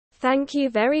Thank you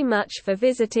very much for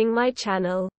visiting my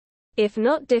channel. If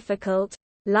not difficult,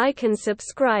 like and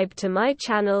subscribe to my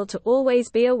channel to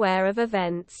always be aware of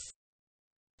events.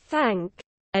 Thank.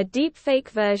 A deepfake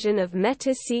version of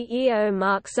Meta CEO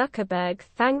Mark Zuckerberg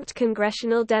thanked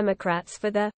congressional Democrats for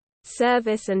the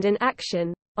service and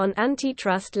inaction on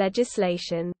antitrust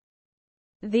legislation.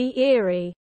 The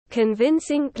eerie,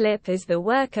 convincing clip is the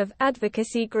work of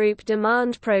advocacy group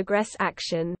Demand Progress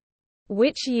Action,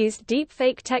 which used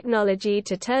deepfake technology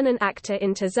to turn an actor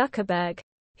into Zuckerberg,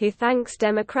 who thanks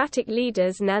Democratic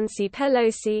leaders Nancy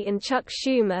Pelosi and Chuck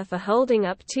Schumer for holding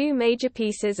up two major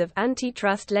pieces of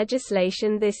antitrust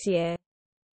legislation this year.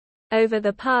 Over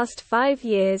the past 5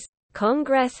 years,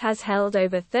 Congress has held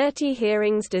over 30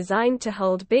 hearings designed to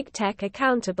hold big tech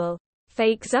accountable,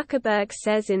 fake Zuckerberg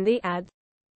says in the ad,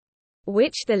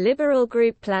 which the liberal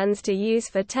group plans to use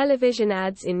for television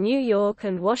ads in New York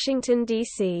and Washington,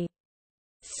 D.C.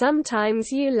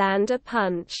 Sometimes you land a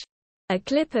punch. A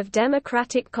clip of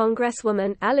Democratic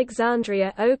Congresswoman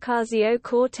Alexandria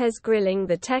Ocasio-Cortez grilling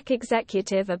the tech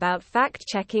executive about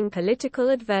fact-checking political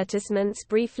advertisements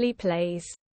briefly plays.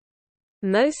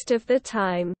 Most of the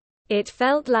time, it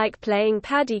felt like playing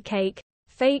patty cake,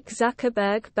 fake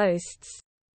Zuckerberg boasts.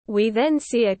 We then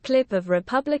see a clip of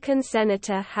Republican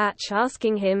Senator Hatch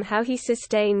asking him how he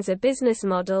sustains a business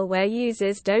model where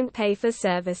users don't pay for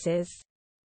services.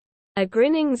 A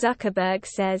grinning Zuckerberg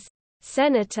says,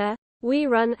 "Senator, we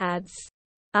run ads."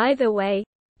 Either way,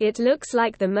 it looks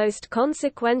like the most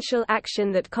consequential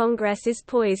action that Congress is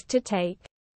poised to take.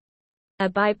 A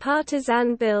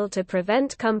bipartisan bill to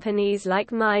prevent companies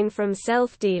like mine from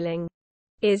self-dealing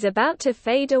is about to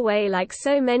fade away like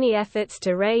so many efforts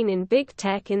to rein in big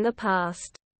tech in the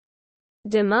past.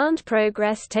 Demand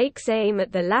Progress takes aim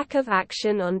at the lack of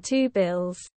action on two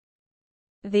bills: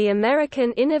 the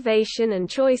American Innovation and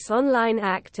Choice Online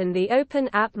Act and the Open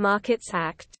App Markets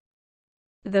Act.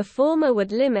 The former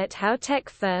would limit how tech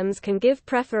firms can give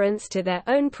preference to their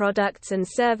own products and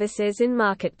services in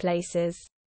marketplaces,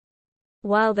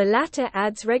 while the latter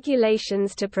adds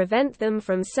regulations to prevent them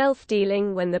from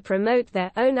self-dealing when they promote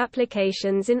their own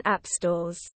applications in app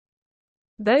stores.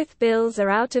 Both bills are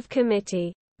out of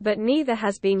committee, but neither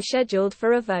has been scheduled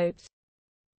for a vote.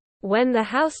 When the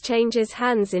House changes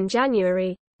hands in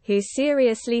January, who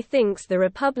seriously thinks the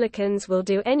Republicans will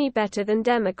do any better than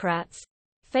Democrats?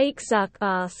 Fake Zuck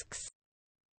asks.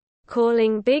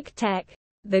 Calling big tech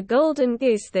the golden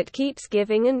goose that keeps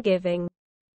giving and giving.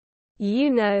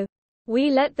 You know, we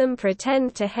let them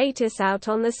pretend to hate us out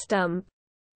on the stump.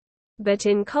 But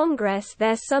in Congress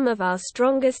they're some of our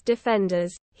strongest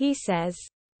defenders, he says.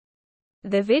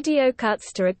 The video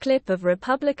cuts to a clip of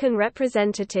Republican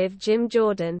Representative Jim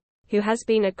Jordan, who has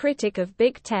been a critic of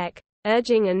big tech,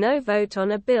 urging a no vote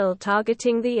on a bill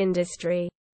targeting the industry.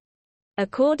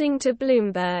 According to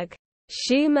Bloomberg,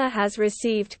 Schumer has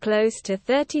received close to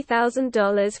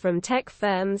 $30,000 from tech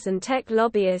firms and tech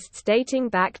lobbyists dating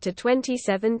back to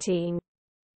 2017.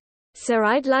 "So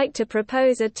I'd like to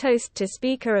propose a toast to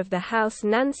Speaker of the House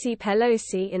Nancy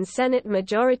Pelosi and Senate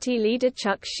Majority Leader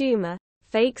Chuck Schumer,"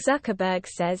 fake Zuckerberg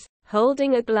says,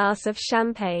 holding a glass of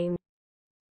champagne.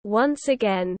 "Once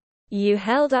again, you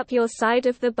held up your side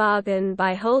of the bargain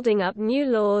by holding up new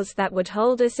laws that would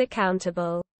hold us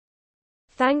accountable.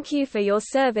 Thank you for your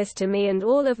service to me and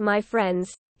all of my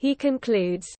friends," he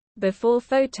concludes, before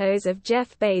photos of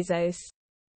Jeff Bezos,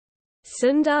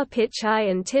 Sundar Pichai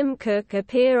and Tim Cook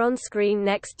appear on screen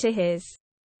next to his.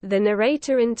 The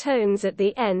narrator intones at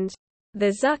the end,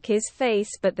 "The Zuck is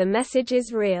face but the message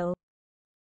is real."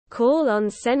 Call on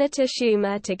Senator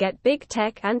Schumer to get big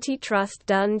tech antitrust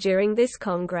done during this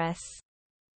Congress.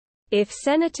 If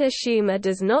Senator Schumer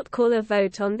does not call a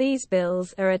vote on these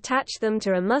bills or attach them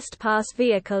to a must-pass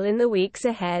vehicle in the weeks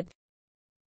ahead,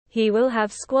 he will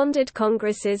have squandered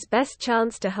Congress's best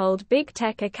chance to hold big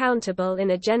tech accountable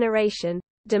in a generation,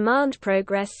 Demand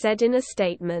Progress said in a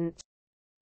statement.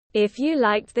 If you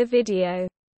liked the video,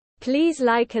 please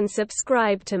like and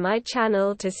subscribe to my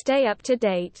channel to stay up to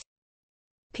date.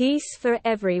 Peace for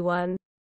everyone.